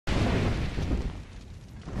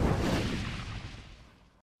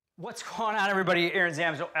What's going on, everybody? Aaron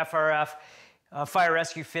Zamzo, FRF,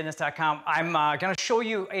 FireRescueFitness.com. I'm going to show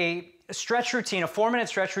you a stretch routine, a 4-minute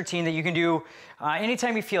stretch routine that you can do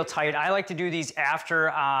anytime you feel tight. I like to do these after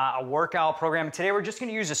a workout program. Today we're just going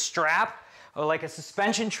to use a strap, like a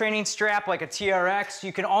suspension training strap, like a TRX.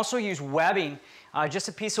 You can also use webbing, just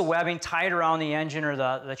a piece of webbing, tie it around the engine or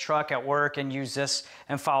the truck at work, and use this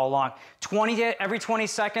and follow along. Every 20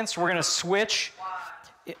 seconds, we're going to switch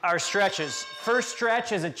our stretches. First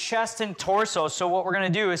stretch is a chest and torso. So what we're going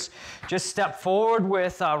to do is just step forward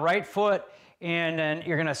with right foot, and then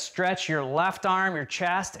you're going to stretch your left arm, your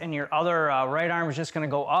chest, and your other right arm is just going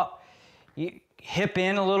to go up. You hip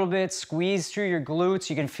in a little bit, squeeze through your glutes.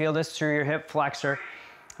 You can feel this through your hip flexor.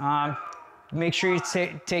 Make sure you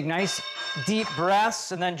take nice deep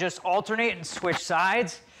breaths and then just alternate and switch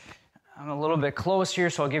sides. I'm a little bit close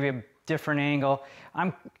here, so I'll give you a different angle.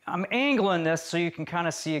 I'm angling this so you can kind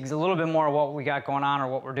of see a little bit more of what we got going on or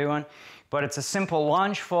what we're doing. But it's a simple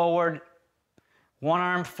lunge forward, one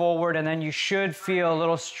arm forward, and then you should feel a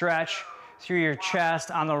little stretch through your chest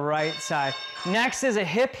on the right side. Next is a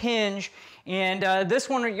hip hinge, and this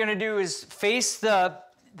one what you're going to do is face the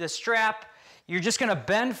strap. You're just going to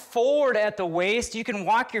bend forward at the waist. You can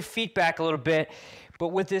walk your feet back a little bit, but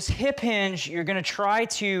with this hip hinge, you're going to try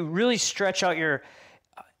to really stretch out your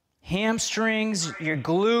hamstrings, your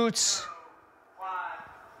glutes.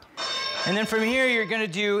 And then from here, you're going to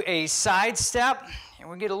do a side step, and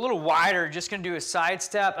we'll get a little wider. Just going to do a side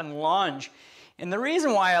step and lunge. And the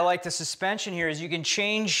reason why I like the suspension here is you can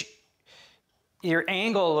change your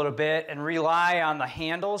angle a little bit and rely on the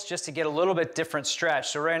handles just to get a little bit different stretch.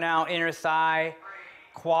 So right now, inner thigh,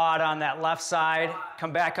 quad on that left side,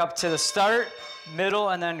 come back up to the start, middle,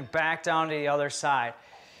 and then back down to the other side.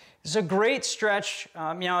 It's a great stretch.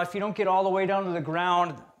 You know, if you don't get all the way down to the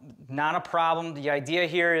ground, not a problem. The idea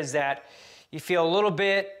here is that you feel a little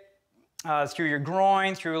bit through your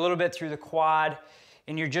groin, a little bit through the quad,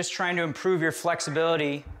 and you're just trying to improve your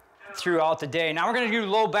flexibility throughout the day. Now we're going to do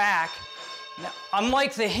low back. Now,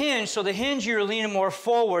 unlike the hinge, so the hinge you're leaning more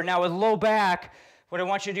forward. Now with low back, what I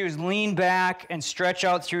want you to do is lean back and stretch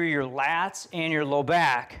out through your lats and your low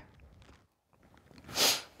back.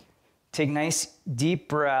 Take nice deep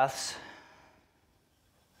breaths.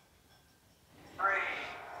 3,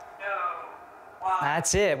 2, 1.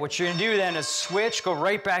 That's it. What you're going to do then is switch, go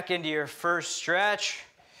right back into your first stretch.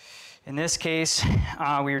 In this case,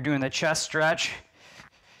 we were doing the chest stretch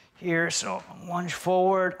here. So lunge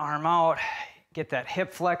forward, arm out, get that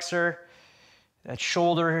hip flexor, that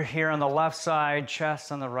shoulder here on the left side,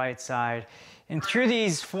 chest on the right side. And through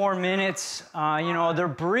these 4 minutes, you know, they're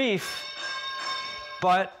brief,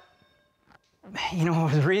 but you know,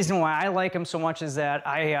 the reason why I like them so much is that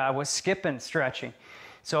I was skipping stretching.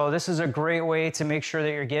 So this is a great way to make sure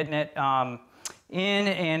that you're getting it in,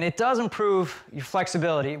 and it does improve your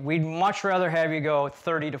flexibility. We'd much rather have you go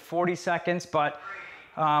 30 to 40 seconds, but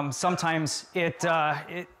sometimes it's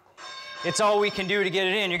all we can do to get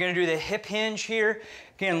it in. You're going to do the hip hinge here.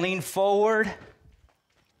 Again, lean forward,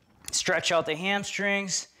 stretch out the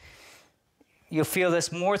hamstrings. You'll feel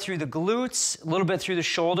this more through the glutes, a little bit through the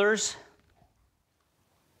shoulders.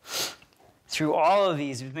 Through all of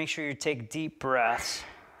these, make sure you take deep breaths.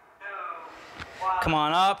 Come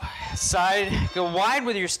on up, side, go wide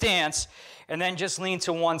with your stance, and then just lean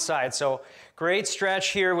to one side. So great stretch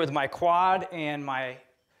here with my quad and my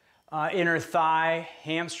inner thigh,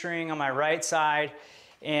 hamstring on my right side.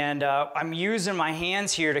 And I'm using my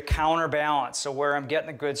hands here to counterbalance. So where I'm getting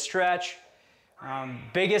a good stretch.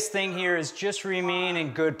 Biggest thing here is just remain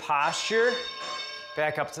in good posture.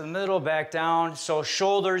 Back up to the middle, back down. So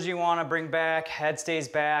shoulders you want to bring back, head stays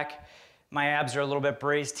back. My abs are a little bit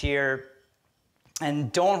braced here. And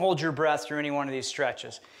don't hold your breath through any one of these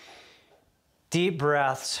stretches. Deep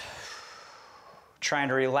breaths. Trying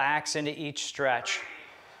to relax into each stretch.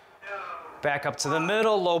 Back up to the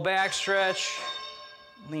middle, low back stretch.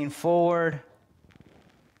 Lean forward.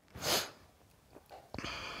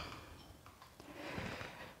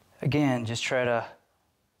 Again, just try to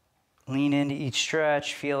lean into each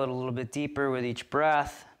stretch, feel it a little bit deeper with each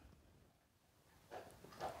breath.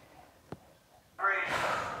 3,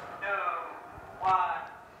 2, 1.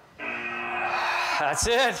 That's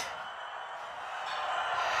it.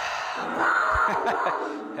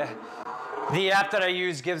 The app that I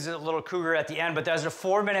use gives it a little cougar at the end, but there's a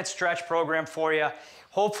 4-minute stretch program for you.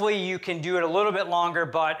 Hopefully you can do it a little bit longer,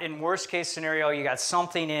 but in worst case scenario, you got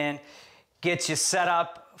something in, gets you set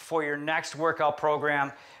up for your next workout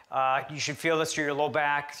program. You should feel this through your low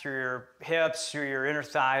back, through your hips, through your inner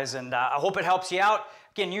thighs, and I hope it helps you out.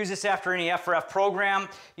 Again, use this after any FRF program.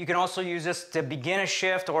 You can also use this to begin a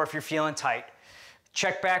shift or if you're feeling tight.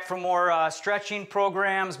 Check back for more stretching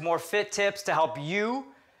programs, more fit tips to help you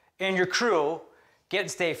and your crew get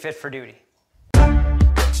and stay fit for duty.